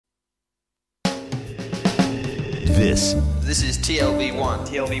This is TLV1.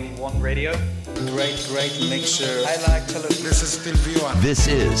 TLV1 radio. Great mixture. I like television. This is still V1. This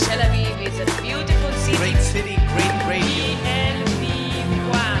is Tel Aviv is a beautiful city. Great city, great radio.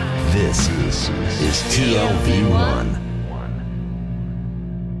 TLV1. This is TLV1.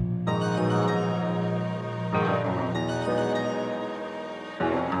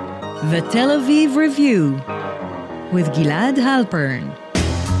 The Tel Aviv Review with Gilad Halpern.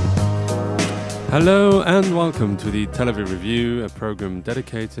 Hello and welcome to the Tel Aviv Review, a program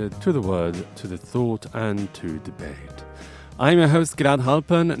dedicated to the word, to the thought and to debate. I'm your host Gilad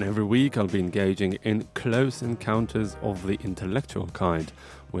Halpern, and every week I'll be engaging in close encounters of the intellectual kind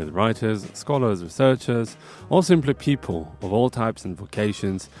with writers, scholars, researchers, or simply people of all types and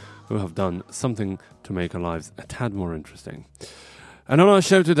vocations who have done something to make our lives a tad more interesting. And on our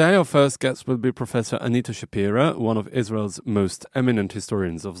show today, our first guest will be Professor Anita Shapira, one of Israel's most eminent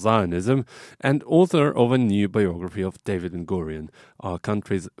historians of Zionism and author of a new biography of David Ben-Gurion, our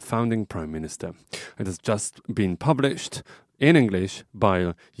country's founding prime minister. It has just been published in English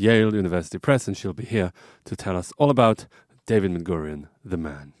by Yale University Press, and she'll be here to tell us all about David Ben-Gurion, the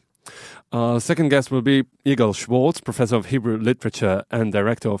man. Our second guest will be Yigal Schwarz, Professor of Hebrew Literature and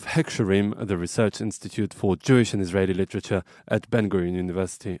Director of Heksherim, the Research Institute for Jewish and Israeli Literature at Ben-Gurion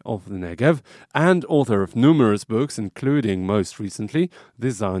University of the Negev, and author of numerous books, including, most recently,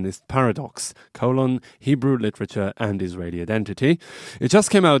 The Zionist Paradox, Hebrew Literature and Israeli Identity. It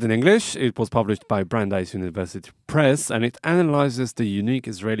just came out in English. It was published by Brandeis University Press, and it analyzes the unique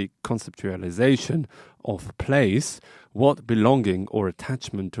Israeli conceptualization of place, what belonging or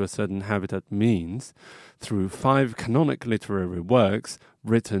attachment to a certain habitat means, through 5 canonical literary works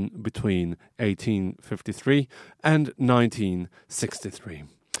written between 1853 and 1963.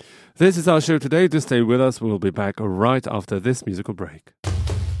 This is our show today. Do stay with us. We'll be back right after this musical break.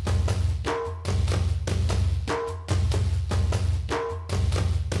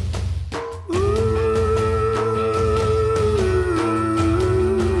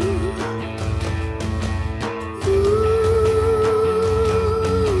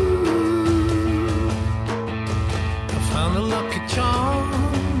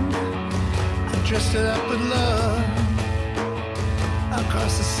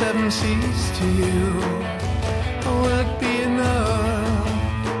 Seas to you, will it be enough?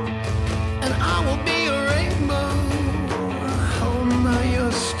 And I will be a rainbow. Oh, now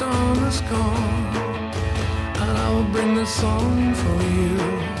your storm is gone, and I will bring the song for you,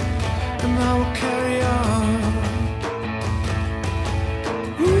 and I will carry on.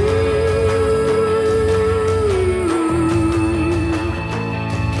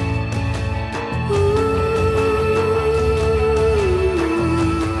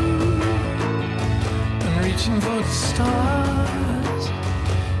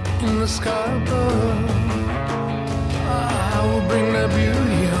 The sky above, I will bring the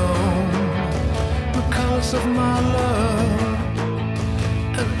beauty home, the colors of my love,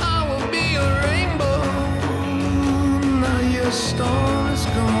 and I will be a rainbow. Now your storm is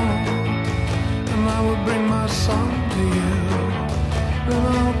gone, and I will bring my song to you, and I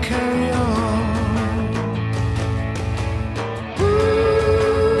will carry on.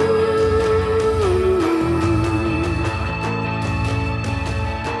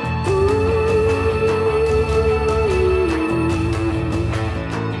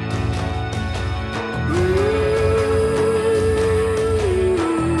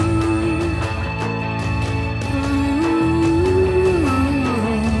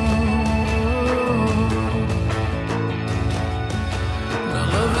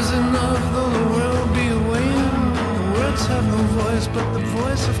 But the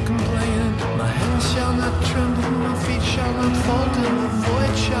voice of complaining, my hands shall not tremble, my feet shall not falter, the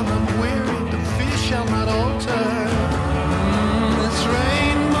void shall not weary, the feet shall not alter. It's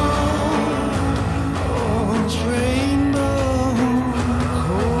rainbow, oh, it's rainbow.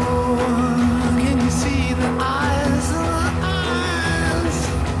 Oh, can you see the eyes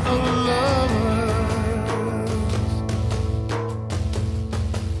of lovers?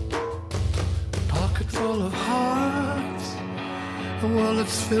 A pocket full of hearts, a world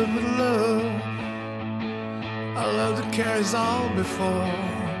that's filled with love, a love that carries all before,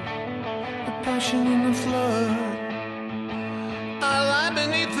 a passion in the flood. I lie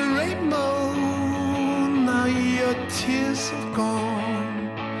beneath the rainbow, now your tears have gone,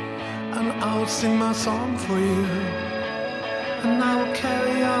 and I will sing my song for you, and I will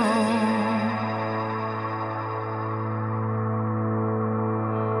carry on.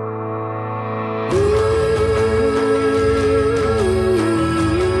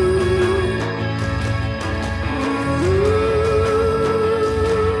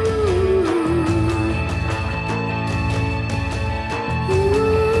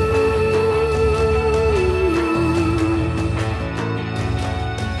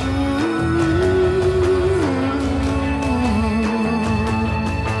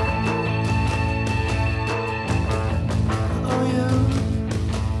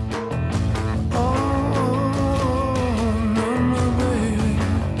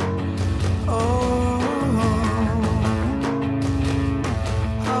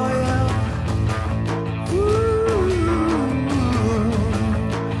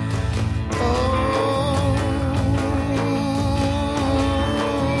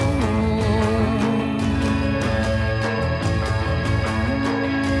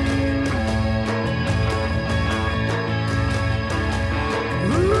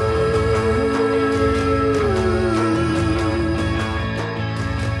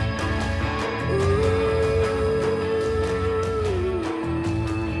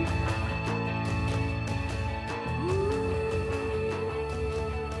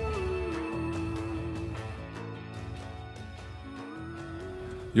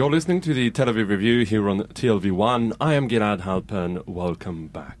 You're listening to the Tel Aviv Review here on TLV1. I am Gilad Halpern. Welcome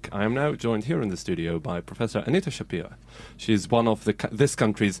back. I am now joined here in the studio by Professor Anita Shapira. She's one of this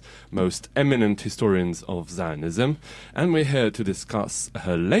country's most eminent historians of Zionism, and we're here to discuss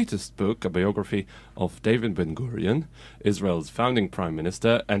her latest book, a biography of David Ben-Gurion, Israel's founding prime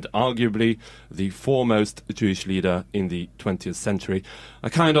minister and arguably the foremost Jewish leader in the 20th century. A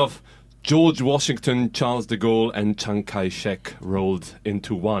kind of George Washington, Charles de Gaulle, and Chiang Kai-shek rolled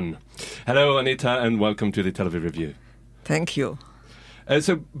into one. Hello, Anita, and welcome to the Tel Aviv Review. Thank you.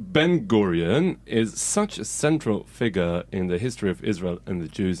 So Ben-Gurion is such a central figure in the history of Israel and the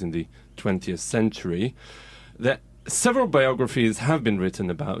Jews in the 20th century that several biographies have been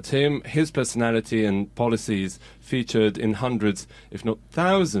written about him. His personality and policies featured in hundreds, if not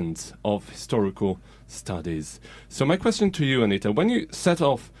thousands, of historical studies. So my question to you, Anita, when you set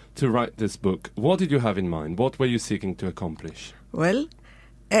off to write this book, what did you have in mind? What were you seeking to accomplish? Well,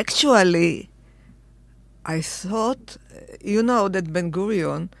 actually, I thought, that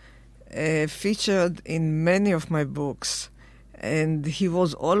Ben-Gurion featured in many of my books, and he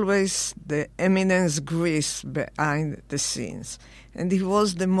was always the eminence Greece behind the scenes. And he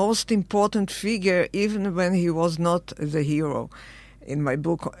was the most important figure, even when he was not the hero. In my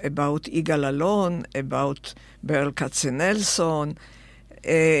book about Yigal Halpern, about Berl Katzenelson,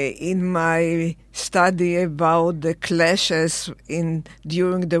 in my study about the clashes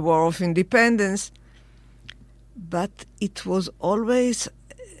during the War of Independence, but it was always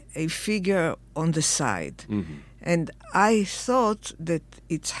a figure on the side. Mm-hmm. And I thought that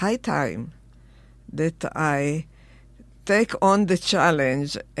it's high time that I take on the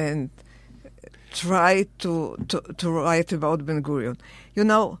challenge and try to write about Ben-Gurion.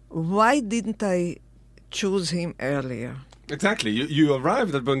 Why didn't I choose him earlier? Exactly. You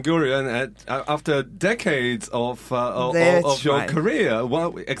arrived at Ben-Gurion after decades of your career.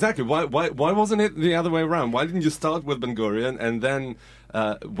 Well, exactly. Why wasn't it the other way around? Why didn't you start with Ben-Gurion and then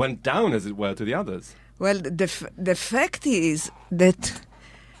went down, as it were, to the others? Well, the fact is that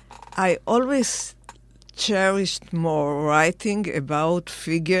I always cherished more writing about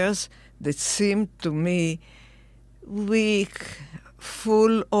figures that seemed to me weak,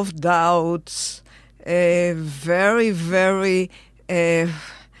 full of doubts, very, very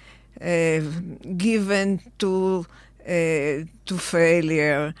given to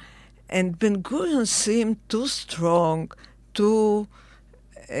failure. And Ben-Gurion seemed too strong, too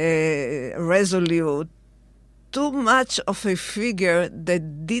resolute, too much of a figure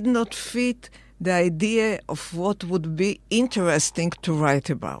that did not fit the idea of what would be interesting to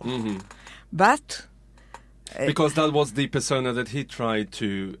write about. Mm-hmm. But because that was the persona that he tried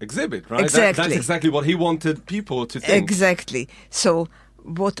to exhibit, right? Exactly. That's exactly what he wanted people to think. Exactly. So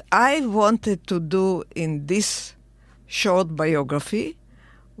what I wanted to do in this short biography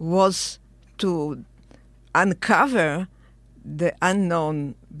was to uncover the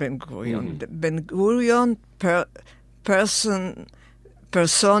unknown Ben-Gurion, the Ben-Gurion persona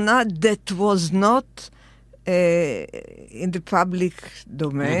that was not in the public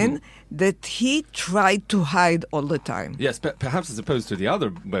domain, that he tried to hide all the time. Yes, perhaps as opposed to the other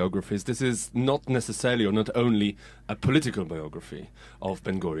biographies, this is not necessarily or not only a political biography of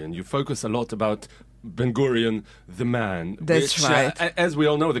Ben-Gurion. You focus a lot about Ben-Gurion, the man. That's which, right. As we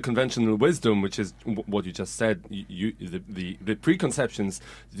all know, the conventional wisdom, which is what you just said, the preconceptions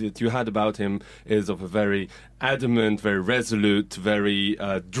that you had about him is of a very adamant, very resolute, very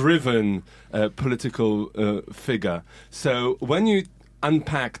driven political figure. So when you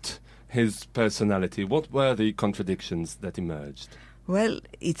unpacked his personality, what were the contradictions that emerged? Well,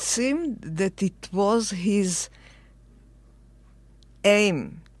 it seemed that it was his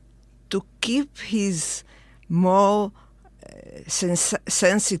aim to keep his more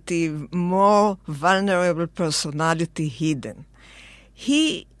sensitive, more vulnerable personality hidden.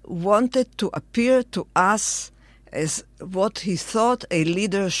 He wanted to appear to us as what he thought a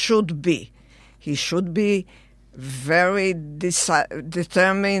leader should be. He should be very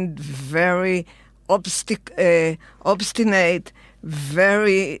determined, very obstinate,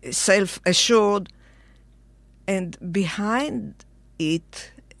 very self-assured, and behind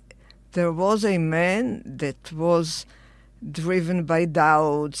it there was a man that was driven by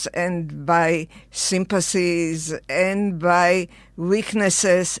doubts and by sympathies and by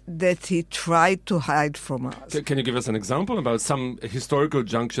weaknesses that he tried to hide from us. Can you give us an example about some historical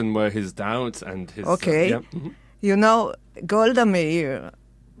junction where his doubts and his... Okay. Golda Meir,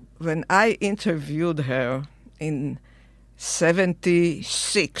 when I interviewed her in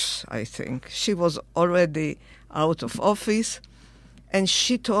 1976, I think, she was already out of office, and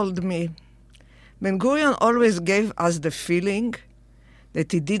she told me, Ben-Gurion always gave us the feeling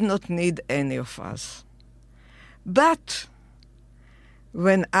that he did not need any of us. But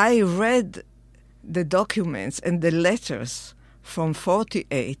when I read the documents and the letters from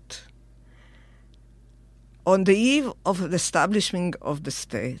 48, on the eve of the establishment of the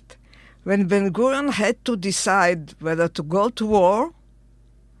state, when Ben-Gurion had to decide whether to go to war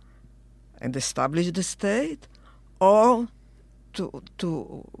and establish the state, or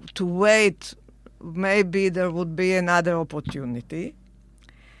to wait, maybe there would be another opportunity,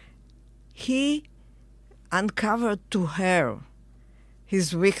 he uncovered to her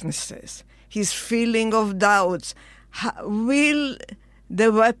his weaknesses, his feeling of doubts. Will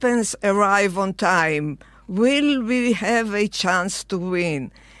the weapons arrive on time? Will we have a chance to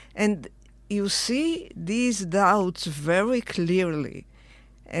win? And you see these doubts very clearly.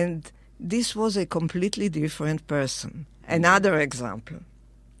 And this was a completely different person. Another example,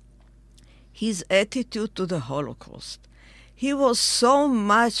 his attitude to the Holocaust. He was so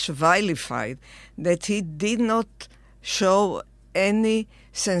much vilified that he did not show any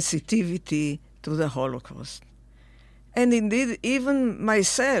sensitivity to the Holocaust. And indeed, even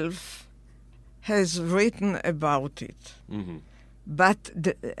myself has written about it. Mm-hmm. But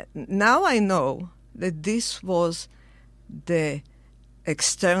now I know that this was the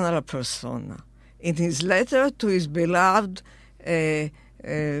external persona. In his letter to his beloved in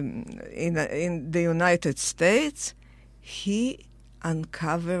the United States, he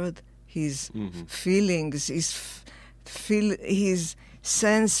uncovered his feelings, his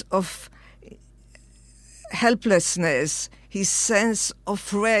sense of helplessness, his sense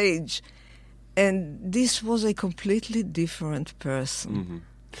of rage. And this was a completely different person. Mm-hmm.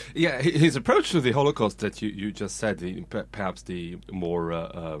 Yeah, his approach to the Holocaust that you just said, perhaps the more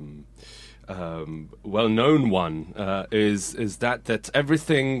well-known one, is that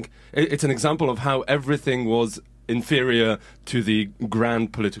everything, it's an example of how everything was inferior to the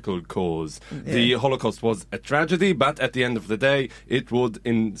grand political cause. Yeah. The Holocaust was a tragedy, but at the end of the day, it would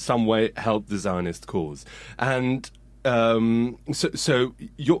in some way help the Zionist cause. And so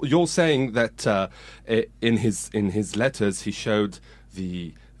you're saying that in his letters he showed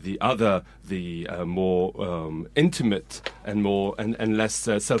the more intimate and more and less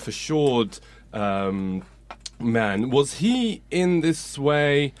self-assured man. Was he in this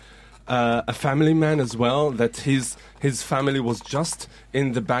way a family man as well? That his family was just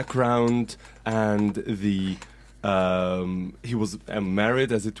in the background, and he was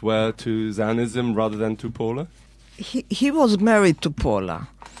married, as it were, to Zionism rather than to Paula? He was married to Paula,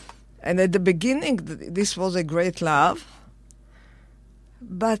 and at the beginning this was a great love.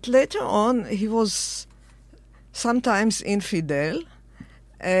 But later on, he was sometimes infidel.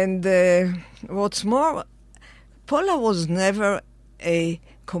 And what's more, Paula was never a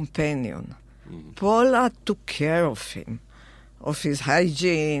companion. Mm-hmm. Paula took care of him, of his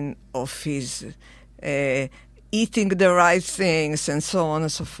hygiene, of his eating the right things, and so on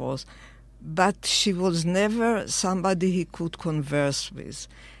and so forth. But she was never somebody he could converse with.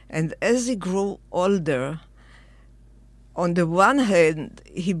 And as he grew older, on the one hand,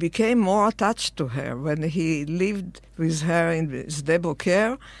 he became more attached to her. When he lived with her in Sde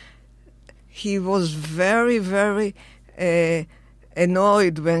Boker, he was very, very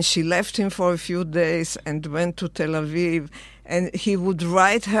annoyed when she left him for a few days and went to Tel Aviv. And he would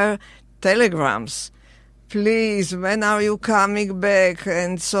write her telegrams, please, when are you coming back?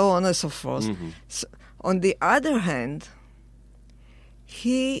 And so on and so forth. Mm-hmm. So, on the other hand,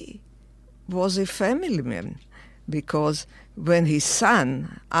 he was a family man. Because when his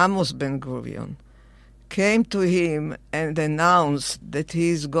son, Amos Ben-Gurion, came to him and announced that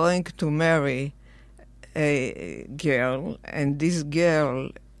he is going to marry a girl, and this girl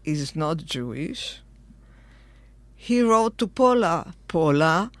is not Jewish, he wrote to Paula,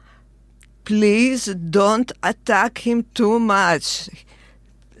 Paula, please don't attack him too much.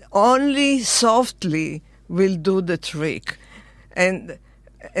 Only softly will do the trick. And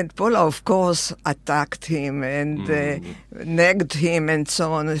Paula, of course, attacked him and nagged him and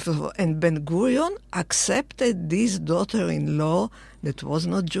so on. And Ben-Gurion accepted this daughter-in-law that was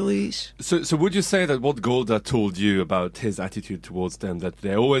not Jewish. So would you say that what Golda told you about his attitude towards them, that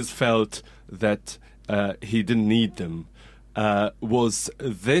they always felt that he didn't need them, was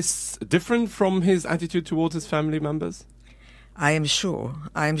this different from his attitude towards his family members? I am sure.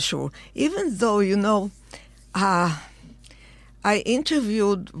 Even though, I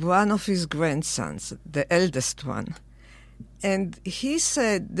interviewed one of his grandsons, the eldest one, and he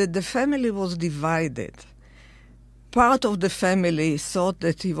said that the family was divided. Part of the family thought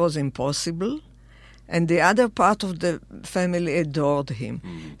that he was impossible, and the other part of the family adored him.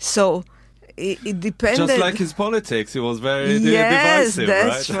 So it depended. Just like his politics, he was very yes, divisive,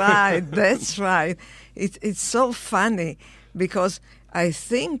 that's right? right. That's right. It's so funny because I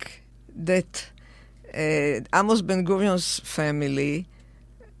think that Amos Ben-Gurion's family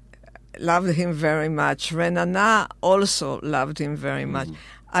loved him very much. Renana also loved him very much.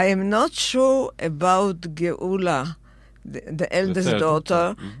 I am not sure about Geula, the eldest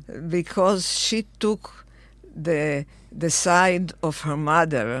daughter, because she took the side of her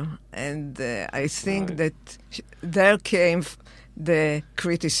mother, and I think that there came the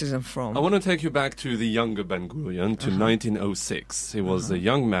criticism from. I want to take you back to the younger Ben-Gurion, to 1906. He was a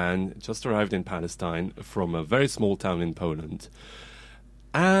young man, just arrived in Palestine from a very small town in Poland,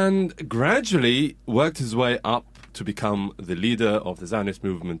 and gradually worked his way up to become the leader of the Zionist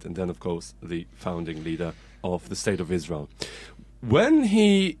movement, and then, of course, the founding leader of the State of Israel. When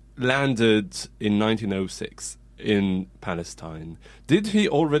he landed in 1906 in Palestine, did he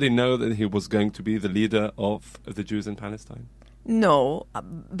already know that he was going to be the leader of the Jews in Palestine? No,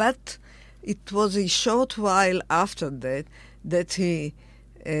 but it was a short while after that he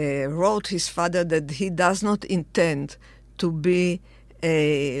wrote his father that he does not intend to be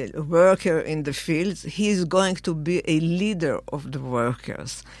a worker in the fields. He is going to be a leader of the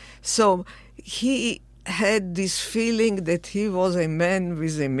workers. So he had this feeling that he was a man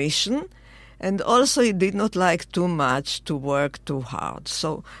with a mission, and also he did not like too much to work too hard.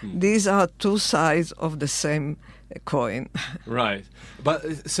 So these are two sides of the same coin. Right. But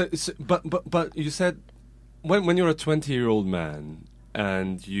but you said when you're a 20-year-old man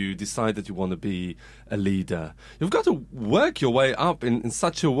and you decide that you want to be a leader, you've got to work your way up in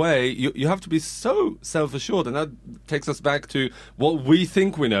such a way. You have to be so self-assured, and that takes us back to what we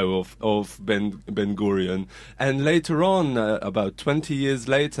think we know of Ben-Gurion. And later on, about 20 years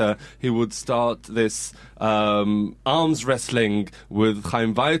later, he would start this arms wrestling with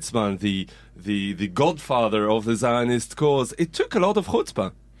Chaim Weizmann, the godfather of the Zionist cause. It took a lot of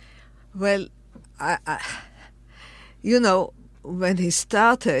chutzpah. Well, you know, when he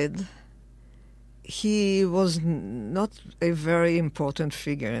started, he was not a very important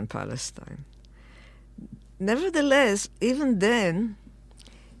figure in Palestine. Nevertheless, even then,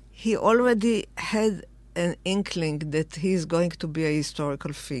 he already had an inkling that he is going to be a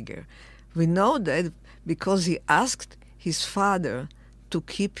historical figure. We know that because he asked his father to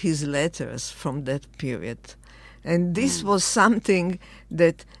keep his letters from that period. And this was something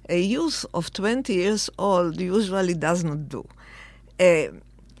that a youth of 20 years old usually does not do.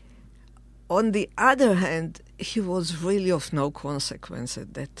 On the other hand, he was really of no consequence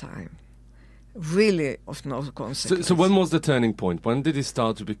at that time. Really of no consequence. So when was the turning point? When did he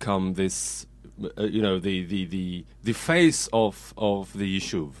start to become this, the face of the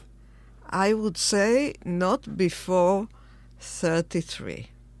Yishuv? I would say not before 33.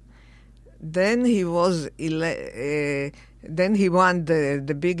 Then he was then he won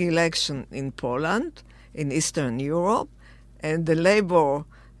the big election in Poland, in Eastern Europe, and the Labour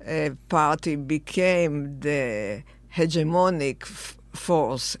Party became the hegemonic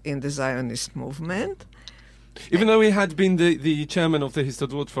force in the Zionist movement. Even though he had been the chairman of the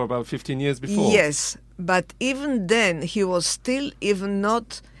Histadrut for about 15 years before. Yes, but even then he was still even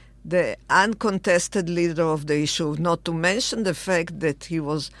not the uncontested leader of the Yishuv, not to mention the fact that he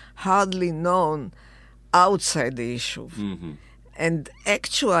was hardly known outside the Yishuv. Mm-hmm. And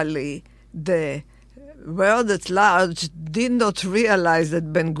actually, the world at large did not realize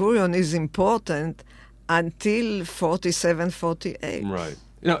that Ben-Gurion is important until 47, 48. Right.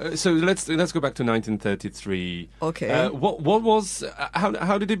 So let's go back to 1933. Okay. What was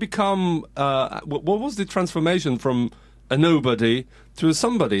how did it become? What was the transformation from a nobody to a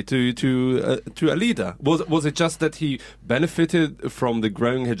somebody to a leader? Was it just that he benefited from the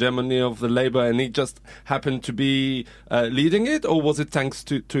growing hegemony of the Labour and he just happened to be leading it, or was it thanks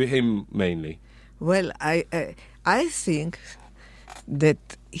to him mainly? Well, I think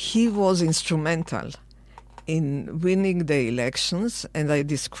that he was instrumental in winning the elections, and I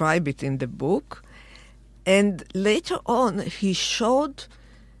describe it in the book. And later on, he showed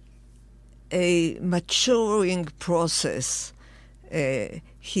a maturing process.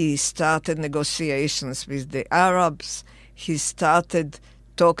 He started negotiations with the Arabs. He started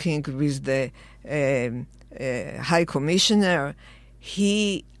talking with the High Commissioner.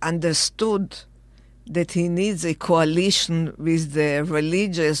 He understood that he needs a coalition with the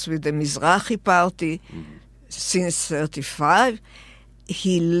religious, with the Mizrahi party. Since 35,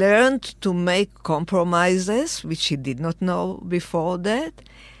 he learned to make compromises, which he did not know before that.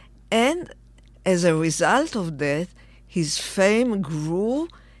 And as a result of that, his fame grew.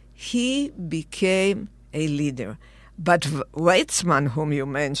 He became a leader. But Weizmann, whom you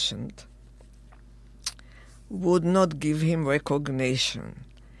mentioned, would not give him recognition.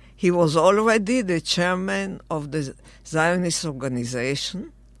 He was already the chairman of the Zionist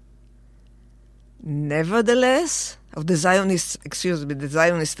organization. Nevertheless, the Zionist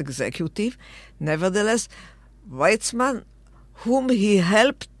executive. Nevertheless, Weizmann, whom he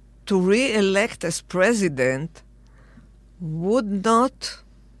helped to re-elect as president, would not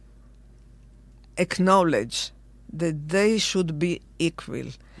acknowledge that they should be equal.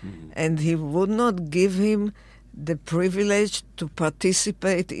 And he would not give him the privilege to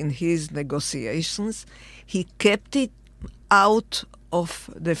participate in his negotiations. He kept it out of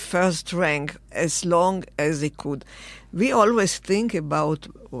the first rank as long as he could. We always think about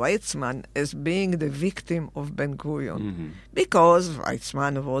Weizmann as being the victim of Ben-Gurion because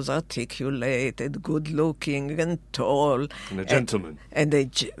Weizmann was articulated, good-looking and tall. And a gentleman. And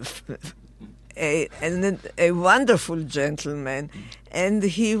a wonderful gentleman. And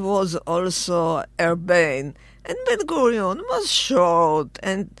he was also urbane. And Ben-Gurion was short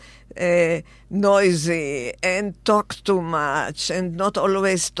and noisy and talked too much and not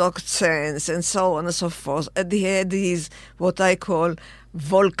always talked sense and so on and so forth. And he had these, what I call,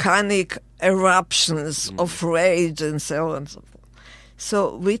 volcanic eruptions of rage and so on and so forth.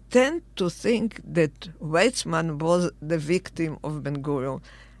 So we tend to think that Weizmann was the victim of Ben-Gurion.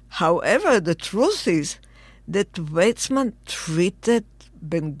 However, the truth is that Weizmann treated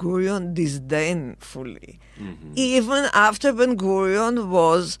Ben-Gurion disdainfully, even after Ben-Gurion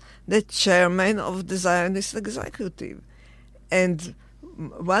was the chairman of the Zionist executive. And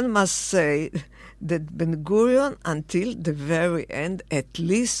one must say that Ben-Gurion, until the very end, at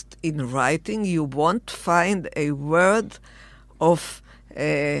least in writing, you won't find a word of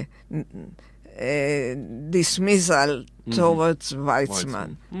dismissal towards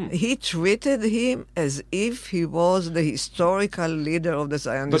Weizmann. He treated him as if he was the historical leader of the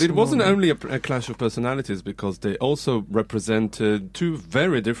Zionist But it wasn't movement. only a clash of personalities, because they also represented two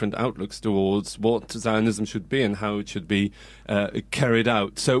very different outlooks towards what Zionism should be and how it should be carried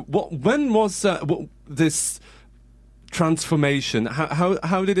out. So when was this transformation?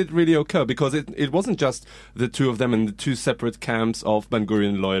 How did it really occur? Because it wasn't just the two of them in the two separate camps of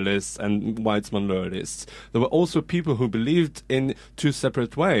Ben-Gurion loyalists and Weizmann loyalists. There were also people who believed in two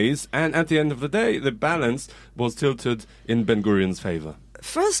separate ways, and at the end of the day, the balance was tilted in Ben-Gurion's favor.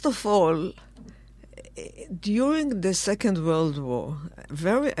 First of all, during the Second World War,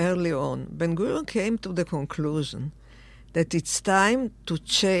 very early on, Ben-Gurion came to the conclusion that it's time to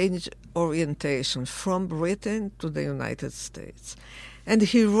change orientation from Britain to the United States. And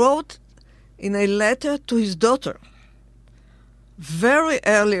he wrote in a letter to his daughter, very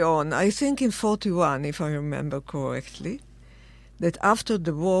early on, I think in 1941, if I remember correctly, that after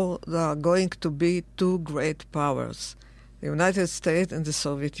the war there are going to be two great powers, the United States and the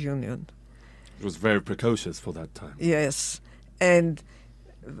Soviet Union. It was very precocious for that time. Yes, and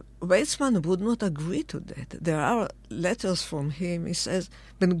Weizmann would not agree to that. There are letters from him. He says,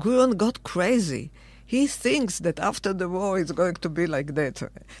 Ben-Gurion got crazy. He thinks that after the war it's going to be like that.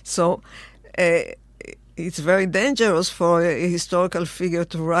 So it's very dangerous for a historical figure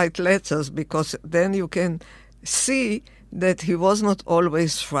to write letters, because then you can see that he was not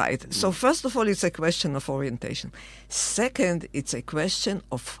always right. So first of all, it's a question of orientation. Second, it's a question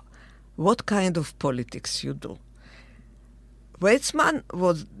of what kind of politics you do. Weizmann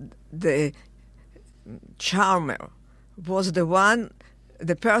was the charmer, was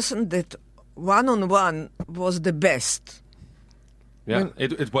the person that one-on-one was the best. Yeah,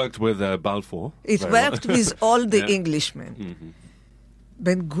 it worked with Balfour. It very worked well. with all the Yeah. Englishmen.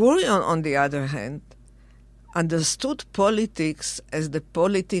 Ben-Gurion, on the other hand, understood politics as the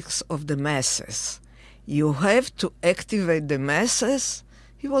politics of the masses. You have to activate the masses.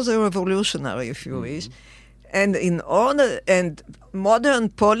 He was a revolutionary, if you wish. And modern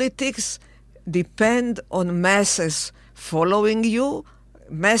politics depend on masses following you,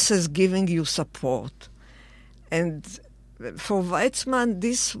 masses giving you support. And for Weizmann,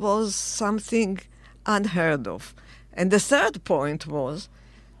 this was something unheard of. And the third point was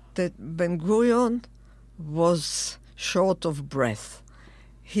that Ben-Gurion was short of breath.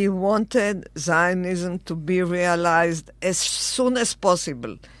 He wanted Zionism to be realized as soon as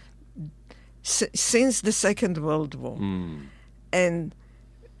possible, since the Second World War. And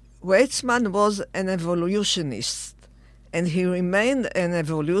Weizmann was an evolutionist, and he remained an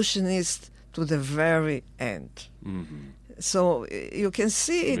evolutionist to the very end. So you can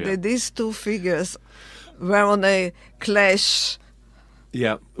see that these two figures were on a clash.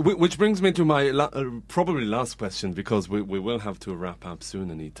 Yeah, which brings me to my probably last question, because we will have to wrap up soon,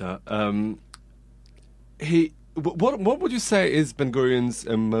 Anita. What would you say is Ben-Gurion's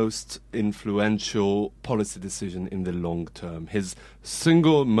most influential policy decision in the long term? His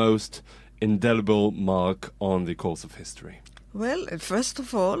single most indelible mark on the course of history? Well, first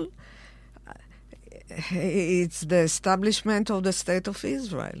of all, it's the establishment of the State of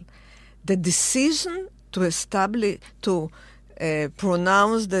Israel. The decision to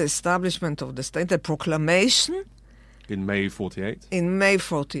pronounce the establishment of the state, the proclamation in May 48? In May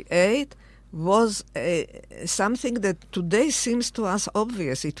 48 was something that today seems to us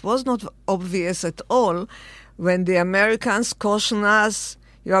obvious. It was not obvious at all when the Americans cautioned us,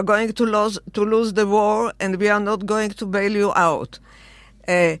 you are going to lose the war and we are not going to bail you out.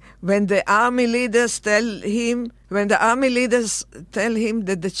 When the army leaders tell him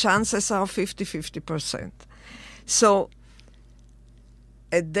that the chances are 50%. So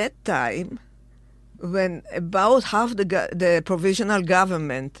at that time, when about half the provisional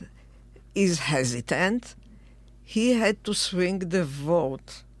government is hesitant, he had to swing the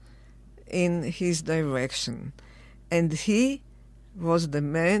vote in his direction. And he was the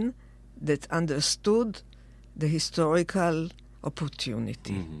man that understood the historical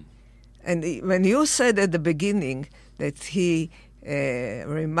opportunity. Mm-hmm. And when you said at the beginning that he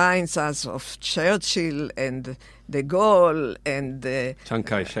reminds us of Churchill and de Gaulle and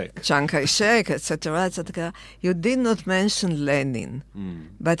Chiang Kai-shek, etc., you did not mention Lenin.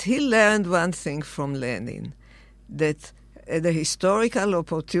 But he learned one thing from Lenin, that the historical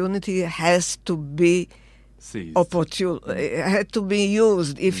opportunity has to be had to be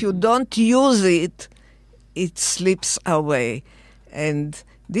used. If you don't use it, it slips away. And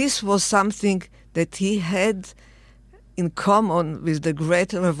this was something that he had in common with the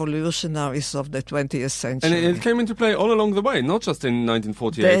great revolutionaries of the 20th century. And it came into play all along the way, not just in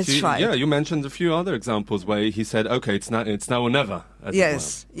 1948. That's right. Yeah, you mentioned a few other examples where he said, okay, it's now or never.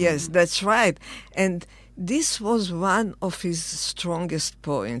 Yes, that's right. And this was one of his strongest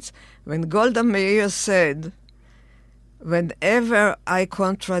points. When Golda Meir said, whenever I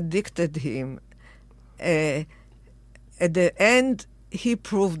contradicted him, at the end he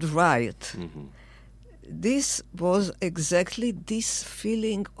proved right. Mm-hmm. This was exactly this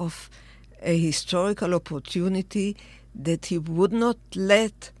feeling of a historical opportunity that he would not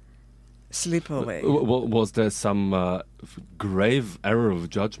let slip away. Was there some grave error of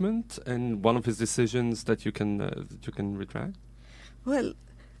judgment in one of his decisions that you can retract? Well,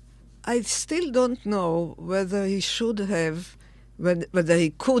 I still don't know whether he should have, whether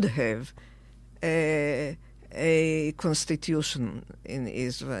he could have a constitution in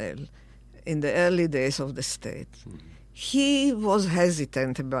Israel in the early days of the state. Mm-hmm. He was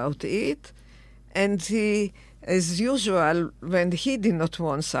hesitant about it, and he, as usual, when he did not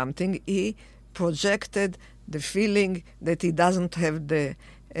want something, he projected the feeling that he doesn't have the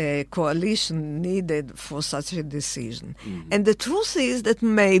coalition needed for such a decision. Mm-hmm. And the truth is that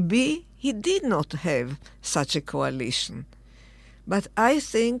maybe he did not have such a coalition. But I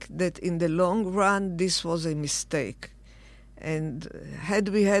think that in the long run, this was a mistake. And had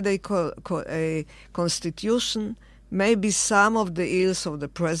we had a constitution, maybe some of the ills of the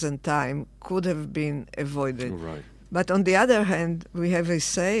present time could have been avoided. Right. But on the other hand, we have a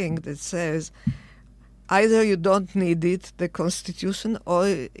saying that says, either you don't need it, the constitution, or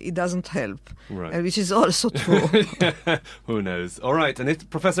it doesn't help, right. Which is also true. Yeah, who knows? All right,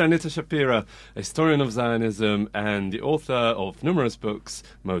 Professor Anita Shapira, a historian of Zionism and the author of numerous books,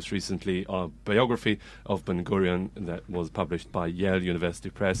 most recently a biography of Ben-Gurion that was published by Yale University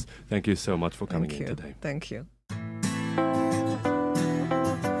Press. Thank you so much for coming in today. Thank you.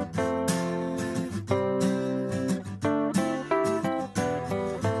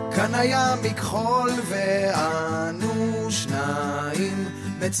 כאן היה מכחול ואנו שניים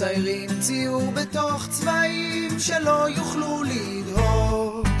מציירים ציור בתוך צבעים שלא יוכלו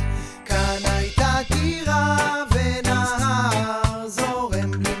לדהות. כאן הייתה טירה ונהר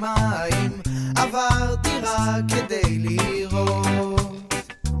זורם בלי מים, עברתי רק כדי לראות.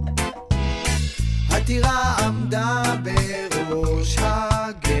 הטירה עמדה בראש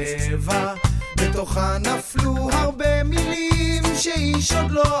הגבע, בתוכה נפלו הרבה מילים שאיש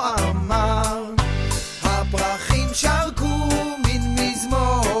עוד לא אמר. הפרחים שרקו מן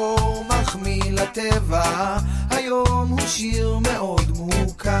מזמור מחמיא לטבע, היום הוא שיר מאוד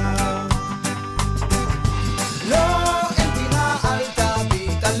מוכר. לא, אין טירה, אל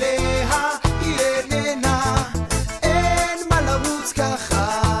תביט עליה, היא איננה, אין מה לרוץ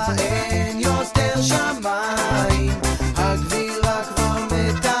ככה, אין יותר שמיים, הגבירה כבר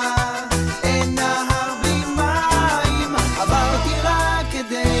מתה, אין נהר בלי מים, עברתי רק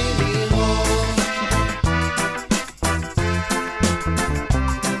כדי לראות.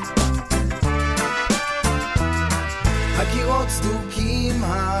 צדוקים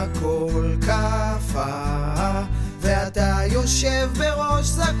הכל קפה, ואתה יושב בראש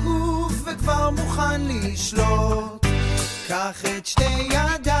זקוף וכבר מוכן לשלוט. קח את שתי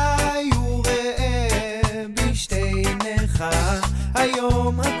ידיי וראה בשתי עיניך,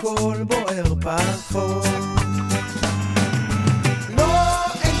 היום הכל בוער פחות. לא,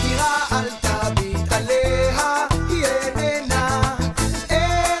 אין דירה, אל תביט עליה, היא איננה,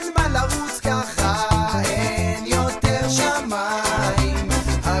 אין מה לרוץ ככה, אין יותר שמיים,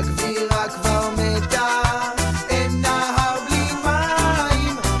 הגבירה כבר מתה, אין נהר בלי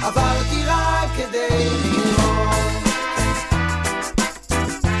מים, עברתי רק כדי לראות.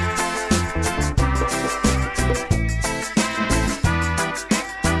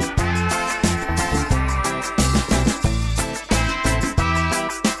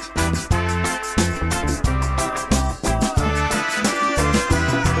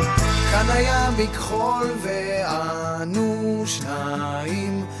 מכחול ואנו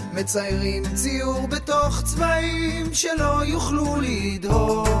שניים מציירים ציור בתוך צבעים שלא יוכלו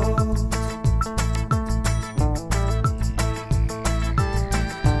לדהות.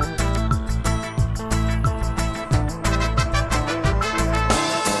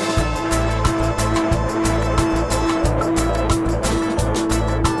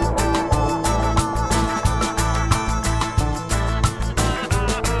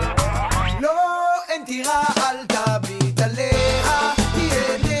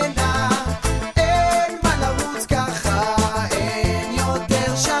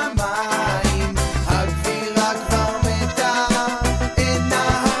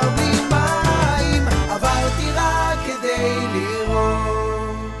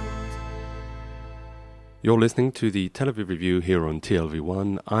 You're listening to the Tel Aviv Review here on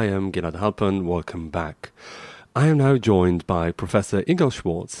TLV1. I am Gilad Halpern. Welcome back. I am now joined by Professor Yigal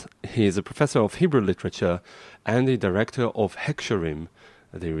Schwarz. He is a professor of Hebrew literature and the director of Heksherim,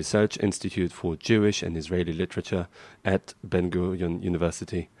 the Research Institute for Jewish and Israeli Literature at Ben-Gurion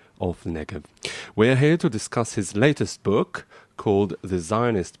University of the Negev. We are here to discuss his latest book called The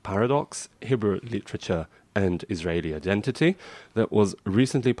Zionist Paradox, Hebrew Literature and Israeli Identity, that was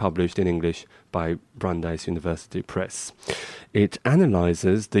recently published in English by Brandeis University Press. It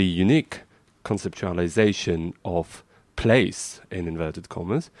analyzes the unique conceptualization of place, in inverted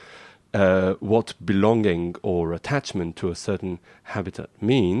commas, what belonging or attachment to a certain habitat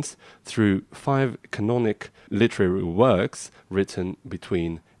means through 5 canonic literary works written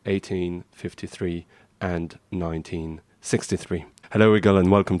between 1853 and 1963. Hello, Yigal,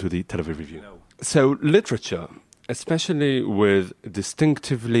 and welcome to the Tel Aviv Review. Hello. So, literature, especially with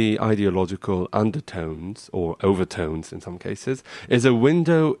distinctively ideological undertones, or overtones in some cases, is a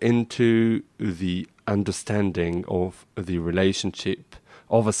window into the understanding of the relationship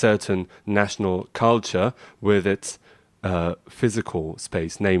of a certain national culture with its physical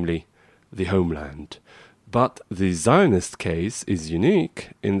space, namely the homeland. But the Zionist case is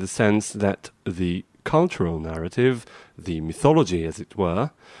unique in the sense that the cultural narrative, the mythology as it were,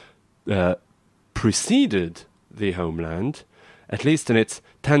 preceded the homeland, at least in its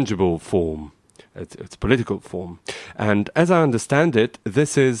tangible form, its political form. And as I understand it,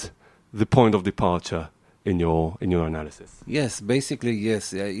 this is the point of departure in your analysis. Yes, basically,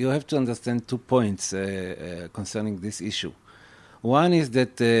 yes. You have to understand 2 points concerning this issue. One is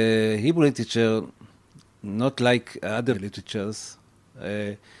that Hebrew literature, not like other literatures,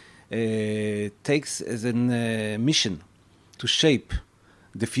 takes as a mission to shape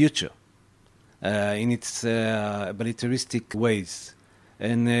the future in its militaristic ways.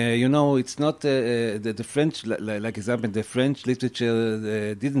 And, it's not the French, like example, the French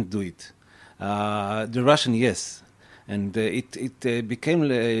literature didn't do it. The Russian, yes. And it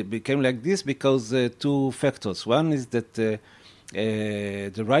became like this because 2 factors. One is that the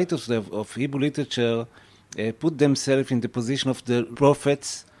writers of Hebrew literature put themselves in the position of the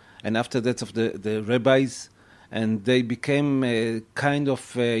prophets and after that of the rabbis, and they became kind of,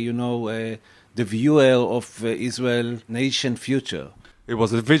 the viewer of Israel nation future. It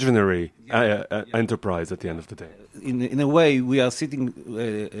was a visionary enterprise at the end of the day. In a way, we are sitting,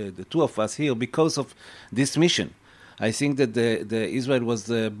 the 2 of us here, because of this mission. I think that the Israel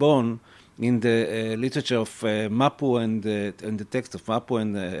was born in the literature of Mapu and the text of Mapu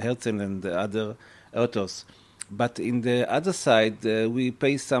and Herzl and the other authors. But in the other side, we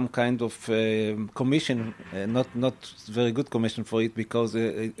pay some kind of commission, not very good commission for it, because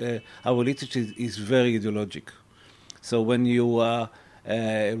our literature is very ideological. So when you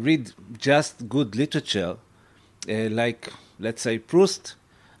read just good literature, like, let's say, Proust,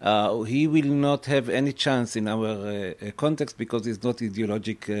 he will not have any chance in our context because it's not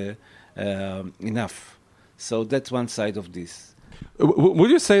ideologic enough. So that's one side of this. Would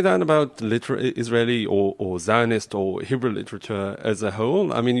you say that about Israeli or Zionist or Hebrew literature as a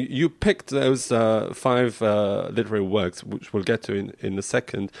whole? I mean, you picked those 5 literary works, which we'll get to in a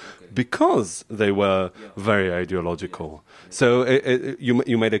second, because they were very ideological. So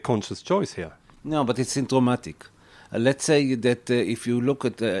you made a conscious choice here. No, but it's symptomatic. Let's say that if you look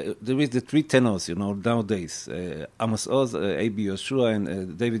at, there is the 3 tenors, nowadays, Amos Oz, A.B. Yoshua,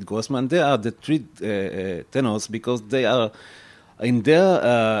 and David Grossman. They are the 3 tenors because they are, in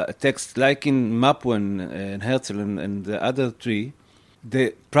their text, like in Mapu and Herzl and the other 3,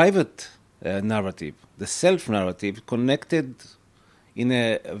 the private narrative, the self-narrative, connected in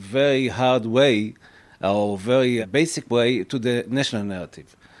a very hard way or very basic way to the national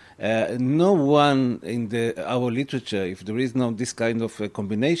narrative. No one in our literature, if there is no this kind of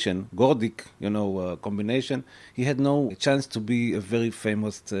combination, Gordic, combination, he had no chance to be a very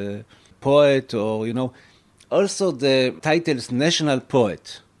famous poet or, Also, the titles national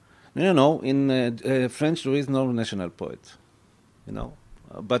poet. In French there is no national poet,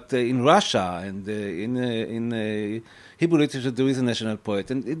 But in Russia and in Hebrew literature there is a national poet,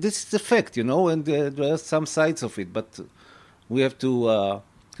 and this is a fact, And there are some sides of it, but we have to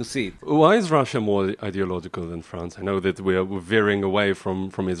see it. Why is Russia more ideological than France? I know that we're veering away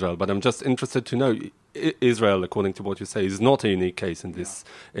from Israel, but I'm just interested to know. Israel, according to what you say, is not a unique case in this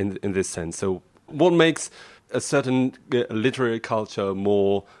in this sense. So, what makes a certain literary culture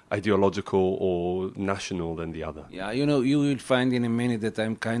more ideological or national than the other? Yeah, you will find in a minute that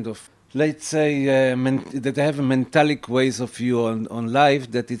I'm kind of, let's say, that I have a mentalic ways of view on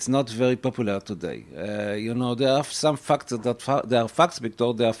life that it's not very popular today. There are some facts they are facts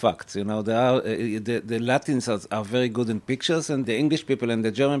because they are facts. There are the Latins are very good in pictures, and the English people and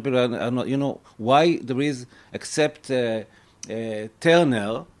the German people are not. Why there is, except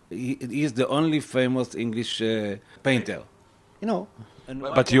Turner, he is the only famous English painter.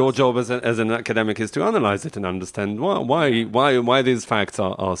 But your job as an academic is to analyze it and understand why these facts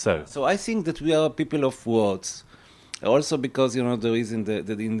are so. So I think that we are people of words. Also because there is in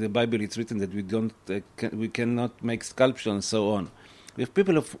the Bible it's written that we cannot make sculpture and so on. We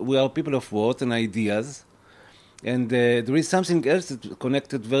are people of words and ideas, and there is something else that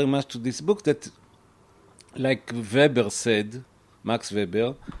connected very much to this book that, like Weber said. Max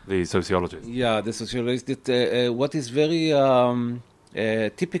Weber, the sociologist. Yeah, the sociologist. That what is very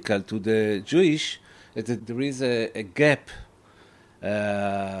typical to the Jewish is that there is a gap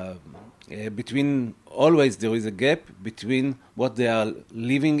between. Always there is a gap between what they are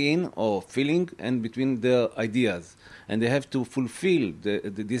living in or feeling and between their ideas, and they have to fulfill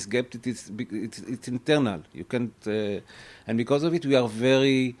this gap. It's internal. You can't, and because of it, we are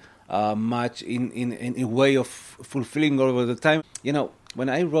very. Much in a way of fulfilling all over the time. When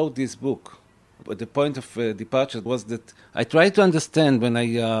I wrote this book, the point of departure was that I tried to understand when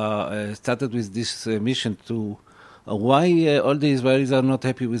I started with this mission to why all the Israelis are not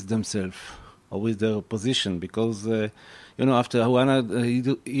happy with themselves or with their position, because, after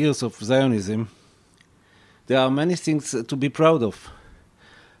 100 years of Zionism, there are many things to be proud of.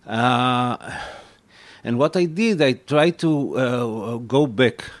 And what I did, I tried to go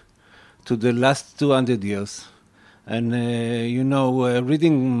back to the last 200 years, and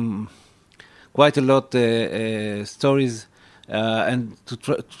reading quite a lot stories, and to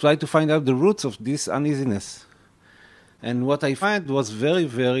try to find out the roots of this uneasiness. And what I find was very,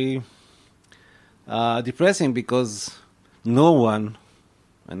 very depressing, because no one,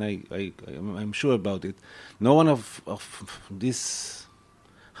 and I'm sure about it, no one of these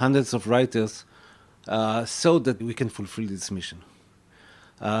hundreds of writers saw that we can fulfill this mission.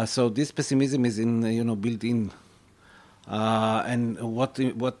 So this pessimism is built in, and what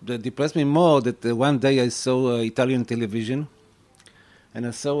depressed me more that one day I saw Italian television, and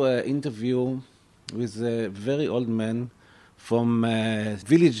I saw an interview with a very old man from a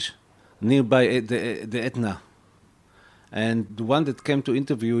village nearby the Etna, and the one that came to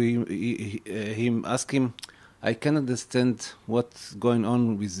interview him asked him, "I can understand what's going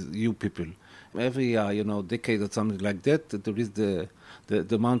on with you people. Every decade or something like that, there is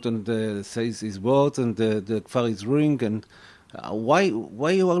the mountain says his words, and the kfar is ruined, and why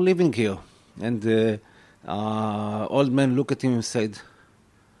you are living here?" And the old man looked at him and said,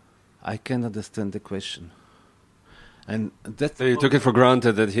 "I can understand the question." And that so he took it for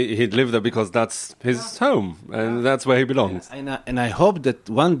granted that he'd live there because that's his home and that's where he belongs. And I hope that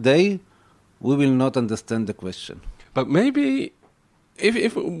one day we will not understand the question. But maybe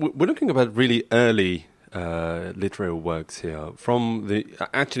if we're looking about really early literary works here, from the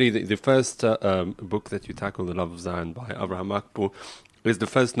first book that you tackle, The Love of Zion by Avraham Akbu, is the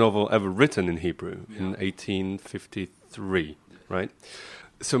first novel ever written in Hebrew in 1853, right?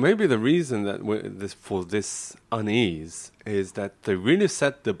 So maybe the reason that for this unease is that they really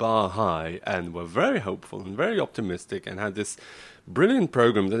set the bar high and were very hopeful and very optimistic and had this brilliant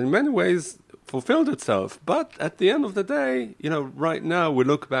program that in many ways fulfilled itself. But at the end of the day, right now we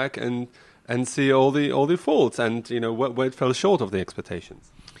look back and see all the faults and where it fell short of the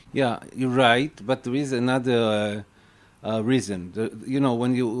expectations. Yeah, you're right, but there is another reason.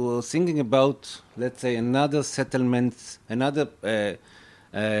 When you were thinking about, let's say, another settlement, another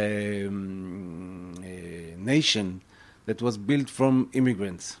nation that was built from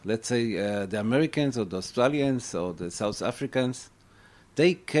immigrants, let's say the Americans or the Australians or the South Africans,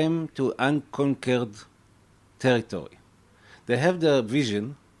 they came to unconquered territory. They have their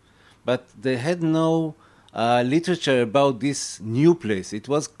vision, but they had no literature about this new place. It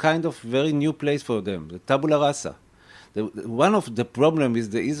was kind of very new place for them, the tabula rasa. One of the problems is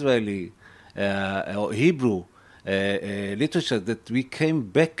the Israeli or Hebrew literature, that we came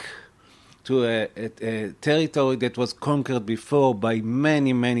back to a territory that was conquered before by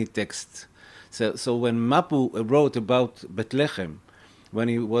many, many texts. So when Mapu wrote about Bethlehem, when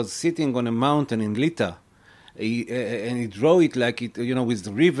he was sitting on a mountain in Lita, and he drew it like it, with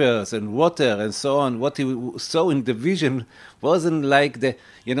rivers and water and so on. What he saw in the vision wasn't like the,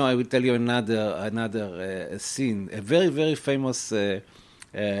 I will tell you another scene, a very, very famous story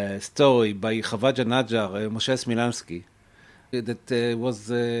by Chavaja Najjar, Moshe Smilansky, that was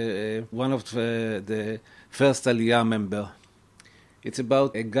one of the first Aliyah member. It's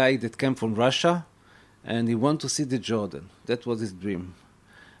about a guy that came from Russia, and he wanted to see the Jordan. That was his dream.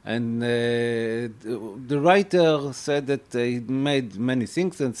 And the writer said that he made many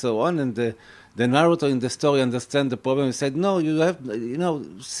things and so on, and the narrator in the story understand the problem. He said, "No, you have,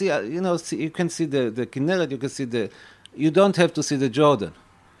 see, you can see the Kinneret, you can see you don't have to see the Jordan."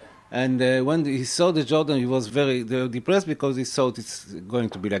 And when he saw the Jordan, he was very depressed because he thought it's going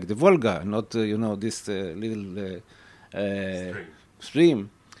to be like the Volga, not this little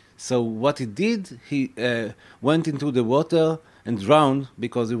stream. So what he did, he went into the water and drowned,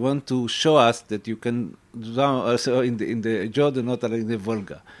 because he wanted to show us that you can drown also in the Jordan, not only in the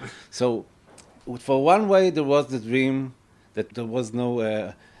Volga. So for one way, there was the dream that there was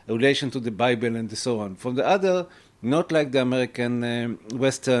no relation to the Bible and so on. From the other, not like the American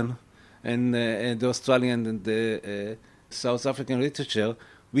Western and the Australian and the South African literature,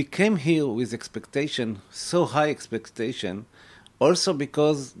 we came here with expectation, so high expectation, also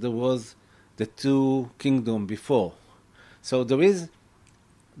because there was the two kingdoms before. So there is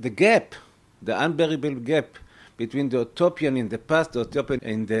the gap, the unbearable gap between the utopian in the past, the utopian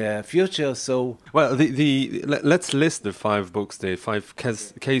in the future. So, well, let's list the 5 books, the 5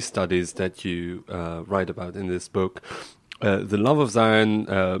 case studies that you write about in this book. The Love of Zion,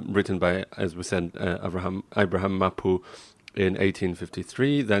 written by, as we said, Abraham Mapu in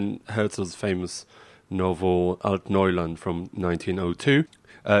 1853. Then Herzl's famous novel Alt Neuland from 1902.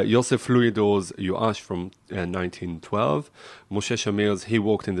 Yosef Luidor's Yoash from 1912, Moshe Shamir's He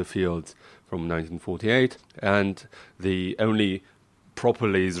Walked in the Fields from 1948, and the only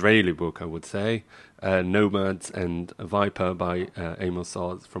properly Israeli book, I would say, Nomads and Viper by Amos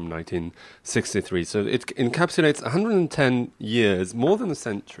Oz from 1963. So it encapsulates 110 years, more than a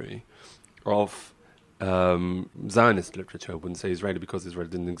century, of Zionist literature. I wouldn't say Israeli because Israel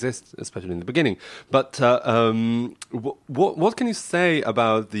didn't exist, especially in the beginning. But what can you say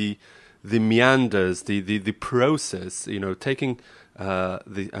about the meanders, the process? Taking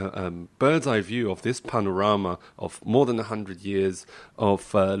the bird's eye view of this panorama of more than 100 years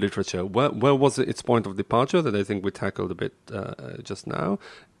of literature. Where was its point of departure that I think we tackled a bit just now,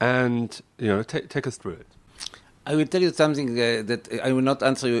 and take us through it. I will tell you something that I will not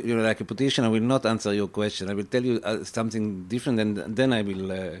answer you, like a politician. I will not answer your question. I will tell you something different, and then I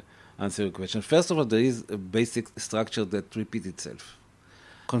will answer your question. First of all, there is a basic structure that repeats itself.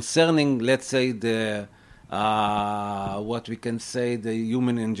 Concerning, let's say, the what we can say, the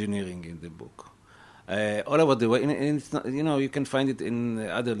human engineering in the book. All over the way, and it's not, you can find it in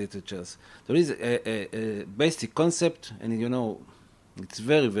other literatures. There is a basic concept, and it's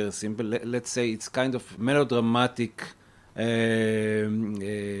very, very simple. Let's say it's kind of melodramatic,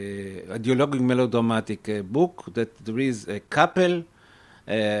 ideological melodramatic book, that there is a couple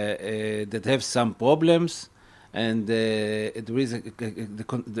that have some problems, and there is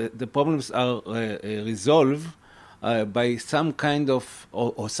the problems are resolved by some kind of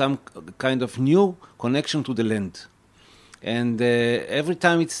or some kind of new connection to the land, and every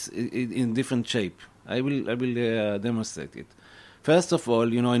time it's in different shape. I will demonstrate it. First of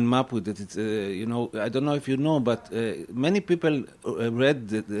all, in Mapu, that it's, I don't know if you know, but many people read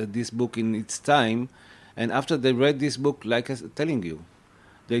this book in its time, and after they read this book, like I was telling you,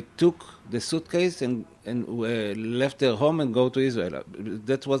 they took the suitcase and left their home and go to Israel.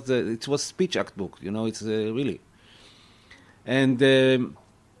 It was speech act book, it's really. And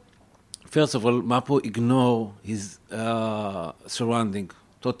first of all, Mapu ignored his surrounding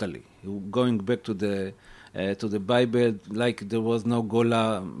totally, going back to the Bible, like there was no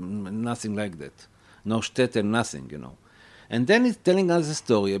Gola, nothing like that, no shtetl, nothing, And then he's telling us a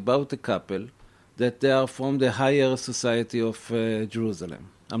story about a couple that they are from the higher society of Jerusalem,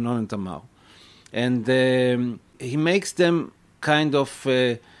 Amnon and Tamar. And he makes them kind of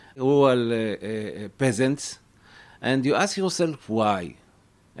rural peasants, and you ask yourself why.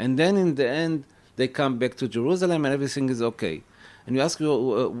 And then in the end, they come back to Jerusalem and everything is okay. And you ask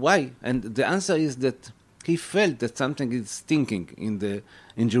why? And the answer is that he felt that something is stinking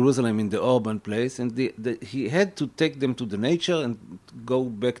in Jerusalem, in the urban place, and he had to take them to the nature and go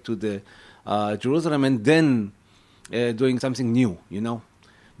back to the Jerusalem and then doing something new,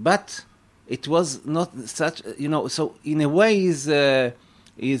 But it was not such, so in a way is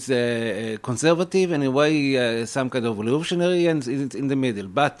conservative, in a way some kind of revolutionary, and it's in the middle.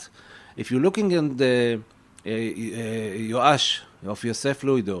 But if you're looking at the Yoash of Yosef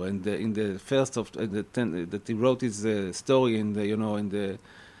Luidor, and in the first of that he wrote his story in the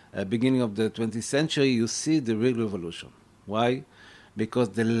beginning of the 20th century, you see the real revolution. Why? Because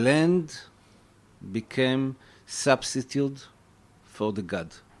the land became substitute for the God.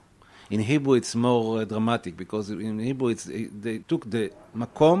 In Hebrew, it's more dramatic, because in Hebrew, they took the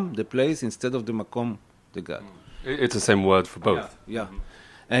makom, the place, instead of the makom, the God. It's the same word for both. Yeah.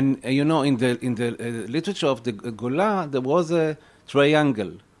 And in the literature of the Gola, there was a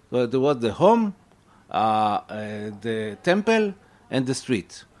triangle. There was the home, the temple, and the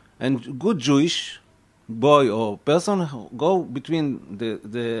street. And good Jewish boy or person go between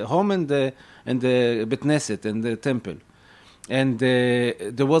the home and the Bet Knesset and the temple. And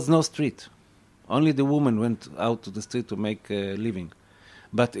there was no street. Only the woman went out to the street to make a living.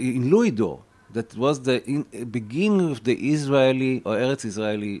 But in Luidor, that was the beginning of the Israeli or Eretz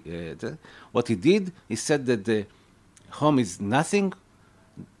Israeli. What he did, he said that the home is nothing,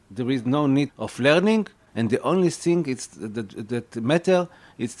 there is no need of learning, and the only thing that matter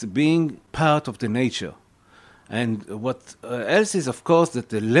is being part of the nature. And what else is, of course, that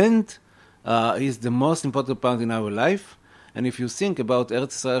the land is the most important part in our life. And if you think about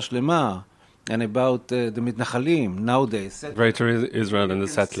Eretz Israel Shlema, and about the Mitnachalim nowadays. Greater Israel and the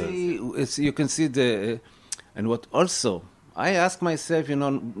settlers. You can see and what also, I ask myself,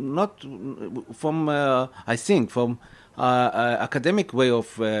 not from, I think, from academic way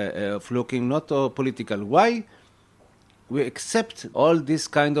of looking, not political. Why we accept all these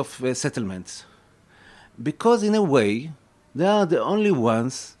kind of settlements? Because in a way, they are the only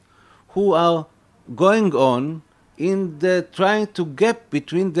ones who are going on in the trying to gap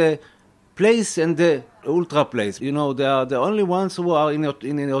between the place and the ultra place. They are the only ones who are in a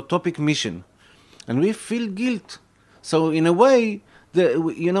utopic mission. And we feel guilt. So in a way,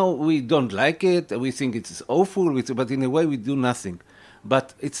 we don't like it, we think it's awful, but in a way we do nothing.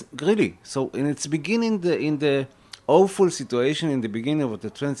 But it's really, so in its beginning, in the awful situation in the beginning of the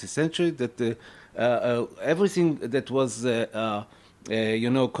 20th century, that everything that was,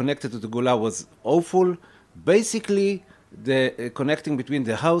 connected to the Gola was awful. Basically, the connecting between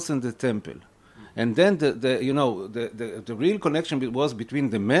the house and the temple, and then the real connection was between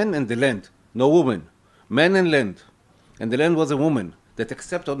the man and the land, no woman, man and land, and the land was a woman that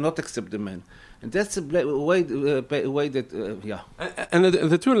accept or not accept the man, and that's a way that yeah. And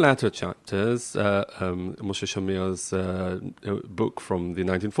the two latter chapters, Moshe Shamir's book from the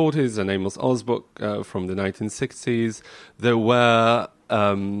 1940s and Amos Oz book from the 1960s, there were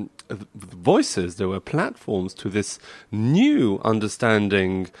voices, there were platforms to this new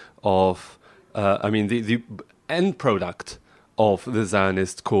understanding of, the end product of the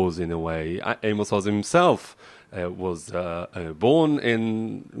Zionist cause in a way. Amos Oz himself was born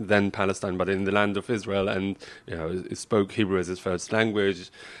in then Palestine, but in the land of Israel, and spoke Hebrew as his first language,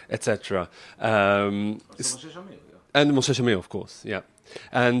 etc. And Moshe Shamir, of course, yeah.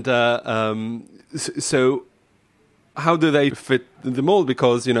 And so how do they fit the mold?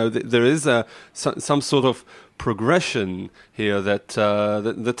 Because there is some sort of progression here that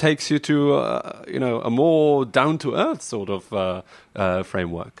takes you to a more down to earth sort of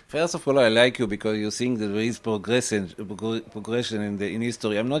framework. First of all, I like you because you think that there is progression in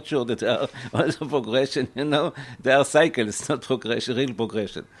history. I'm not sure that there are also progression. There are cycles, not progression, real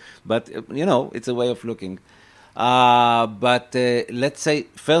progression. But it's a way of looking. But let's say,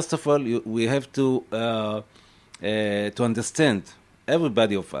 first of all, we have to understand,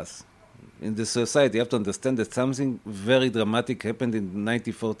 everybody of us in the society have to understand that something very dramatic happened in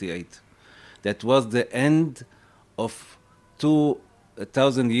 1948. That was the end of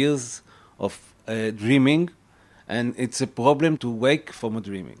 2,000 years of dreaming, and it's a problem to wake from a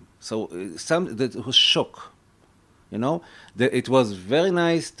dreaming. So that was shock. You know, it was very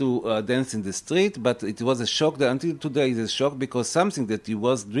nice to dance in the street, but it was a shock that until today is a shock, because something that you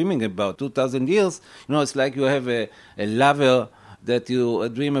was dreaming about 2,000 years, you know, it's like you have a lover that you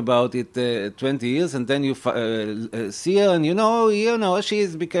dream about it 20 years, and then you see her, and you know,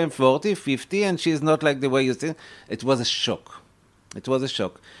 she's became 40, 50, and she's not like the way you think. It was a shock. It was a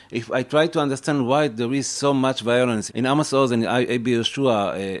shock. If I try to understand why there is so much violence in Amos Oz and A.B.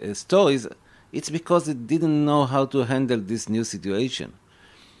 Yehoshua stories, it's because it didn't know how to handle this new situation.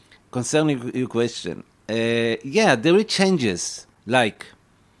 Concerning your question, there are changes, like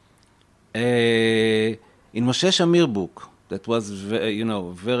in Moshe Shamir book, that was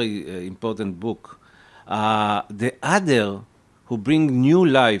very important book. The other who bring new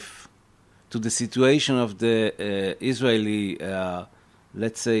life to the situation of the Israeli,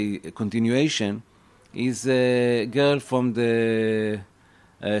 let's say, continuation, is a girl from the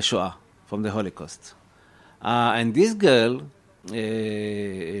Shoah, from the Holocaust. And this girl,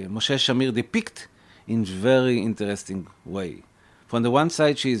 Moshe Shamir depict in very interesting way. From the one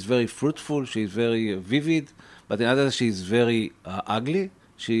side, she is very fruitful, she is very vivid, but the other, she is very ugly,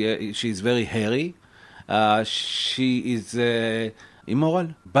 she is very hairy, she is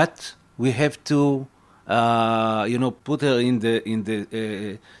immoral. But we have to, put her in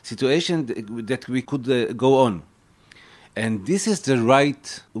the situation that we could go on. And this is the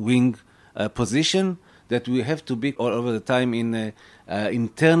right-wing position that we have to be all over the time in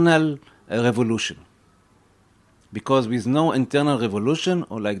internal revolution. Because with no internal revolution,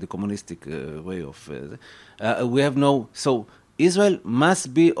 or like the communistic way of, we have no. So Israel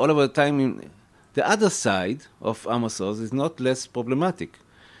must be all over the time in the other side of Amos Oz is not less problematic,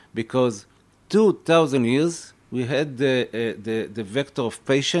 because 2,000 years we had the vector of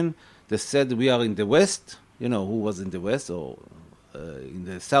patience that said we are in the West. You know who was in the West or in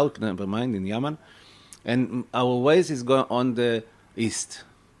the South? Never mind, in Yemen, and our ways is going on the East.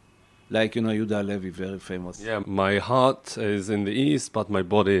 Like, Yehuda Levi, very famous. Yeah, my heart is in the east, but my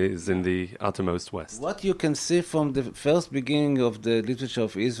body is in the uttermost west. What you can see from the first beginning of the literature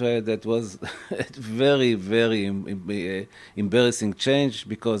of Israel, that was a very, very embarrassing change,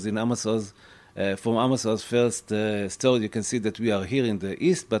 because in Amos Oz, from Amos Oz's first story, you can see that we are here in the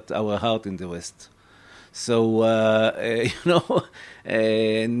east, but our heart in the west. So,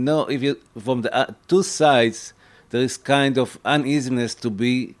 if you from the two sides, there is kind of uneasiness to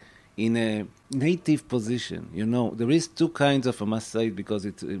be in a native position. There is two kinds of, I must say, because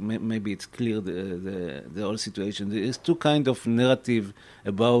maybe it's clear the whole situation. There is two kinds of narrative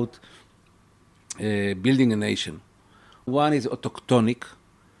about building a nation. One is autochtonic,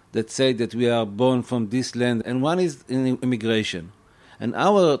 that say that we are born from this land, and one is in immigration. And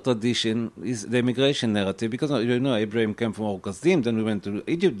our tradition is the immigration narrative, because Abraham came from Orkazim, then we went to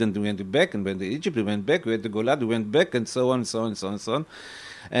Egypt, then we went back, and when to Egypt we went back, we had the Golad, we went back, and so on, so on, so on, so on.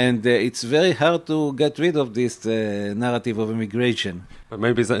 And it's very hard to get rid of this narrative of immigration. But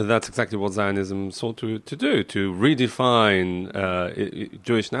maybe that's exactly what Zionism sought to do, to redefine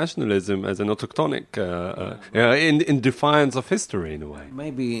Jewish nationalism as an autochtonic, in defiance of history, in a way.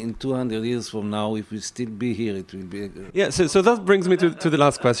 Maybe in 200 years from now, if we still be here, it will be... So that brings me to the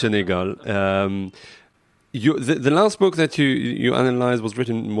last question, Yigal. The last book that you analyzed was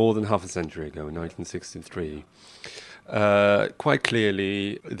written more than half a century ago, in 1963. Quite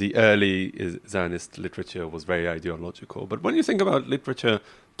clearly, the early Zionist literature was very ideological. But when you think about literature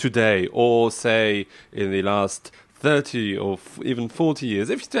today, or say in the last 30 or even 40 years,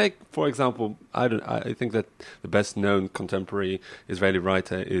 if you take, for example, I think that the best-known contemporary Israeli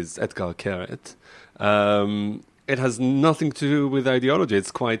writer is Edgar Keret. It has nothing to do with ideology.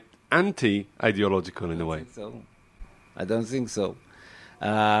 It's quite anti-ideological in a way. I don't think so.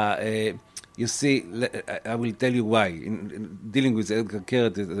 You see, I will tell you why. In dealing with Edgar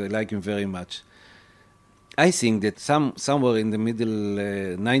Keret, I like him very much. I think that somewhere in the middle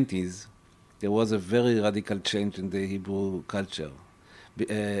 90s, there was a very radical change in the Hebrew culture.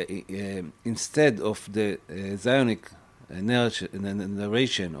 Instead of the Zionic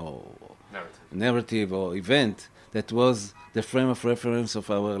narration or narrative or event that was the frame of reference of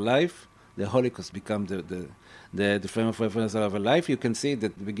our life, the Holocaust became the frame of reference of our life. You can see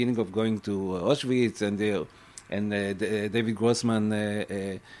that the beginning of going to Auschwitz and David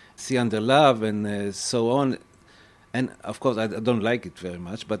Grossman, See Under Love, and so on. And of course, I don't like it very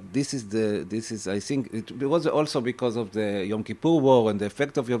much. But this is I think it was also because of the Yom Kippur War and the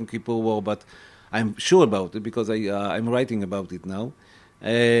effect of Yom Kippur War. But I'm sure about it because I'm writing about it now.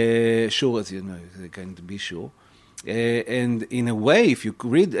 Sure, as you know, I can't be sure. And in a way, if you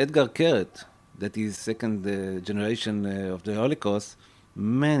read Edgar Keret, that is second generation of the Holocaust,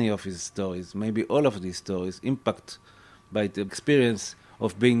 many of his stories, maybe all of these stories, impact by the experience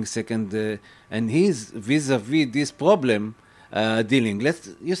of being second, and he's vis-a-vis this problem dealing.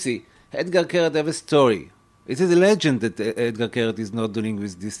 You see, Edgar Keret have a story. It is a legend that Edgar Keret is not dealing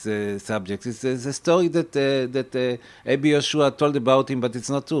with this subject. It's a story that Abi Yoshua told about him, but it's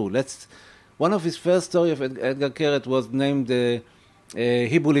not true. One of his first stories of Edgar Keret was named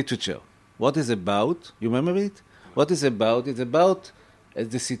Hebrew Literature. What is about? You remember it? What is about? It's about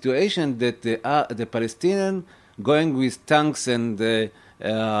the situation that the Palestinians going with tanks and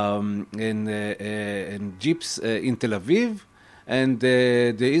jeeps in Tel Aviv, and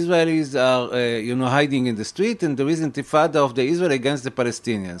the Israelis are hiding in the street, and there is intifada of the Israel against the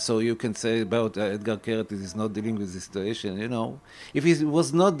Palestinians. So you can say about Edgar Keret is not dealing with the situation. If he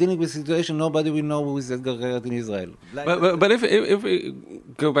was not dealing with the situation, nobody will know who is Edgar Keret in Israel. But if we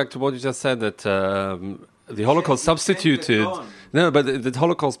go back to what you just said, that the Holocaust substituted. No, but the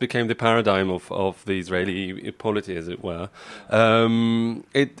Holocaust became the paradigm of the Israeli polity, as it were.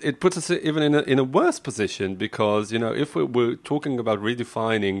 It puts us even in a worse position because, if we were talking about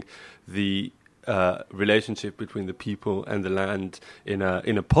redefining the relationship between the people and the land in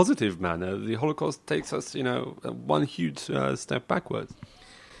a positive manner, the Holocaust takes us, one huge step backwards.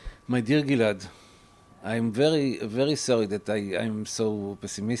 My dear Gilad, I'm very, very sorry that I'm so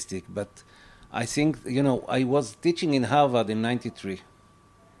pessimistic, but I think, I was teaching in Harvard in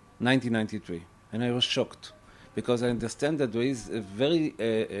 1993, and I was shocked because I understand that there is a very,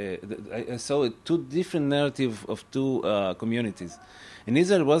 I saw two different narratives of two communities. In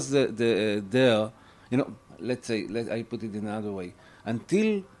Israel was there, let's say, I put it in another way.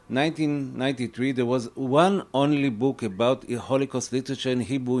 Until 1993, there was one only book about Holocaust literature in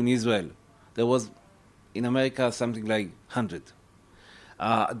Hebrew in Israel. There was, in America, something like 100.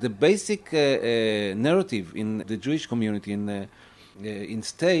 The basic narrative in the Jewish community in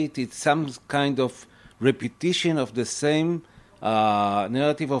state, it's some kind of repetition of the same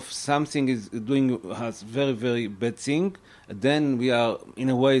narrative of something has very, very bad thing. Then we are,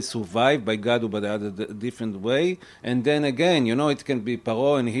 in a way, survived by God or by the other different way. And then again, it can be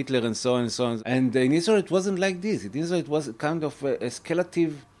Paro and Hitler and so on and so on. And in Israel, it wasn't like this. In Israel, it was kind of a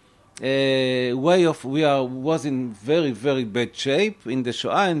escalative way of was in very, very bad shape in the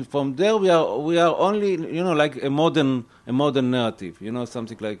Shoah, and from there we are only like a modern narrative,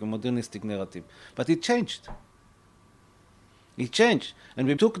 something like a modernistic narrative. But it changed. And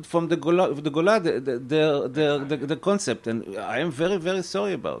we took it from the Gola the concept, and I am very, very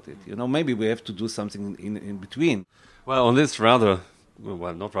sorry about it. Maybe we have to do something in between. Well, on this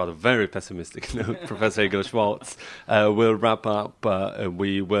very pessimistic note, Professor Yigal Schwarz, we'll wrap up.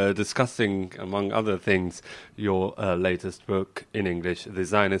 We were discussing, among other things, your latest book in English, The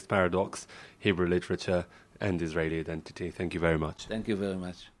Zionist Paradox, Hebrew Literature and Israeli Identity. Thank you very much. Thank you very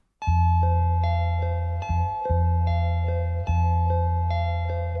much.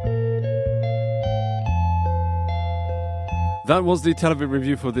 That was the Tel Aviv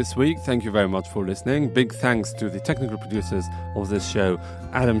Review for this week. Thank you very much for listening. Big thanks to the technical producers of this show,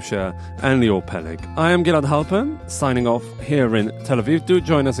 Adam Scher and Lior Peleg. I am Gilad Halpern, signing off here in Tel Aviv. Do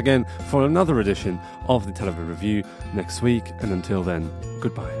join us again for another edition of the Tel Aviv Review next week. And until then,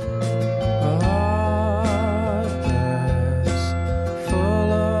 goodbye.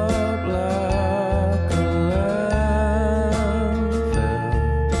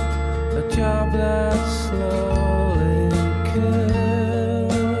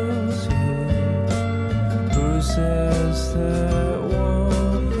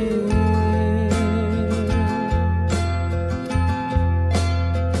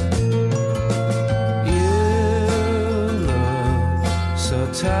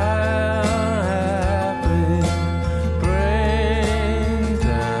 Time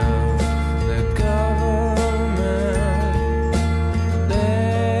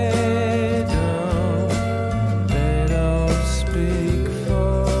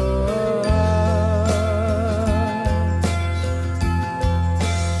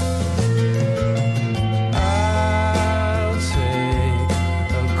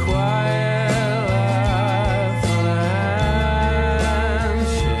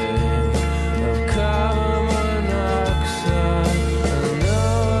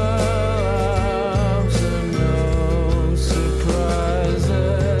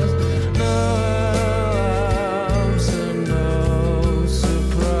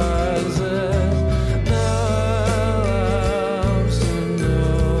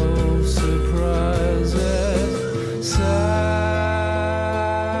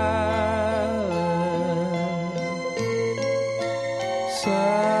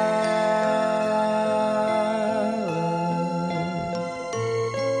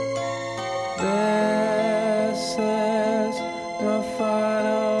bed.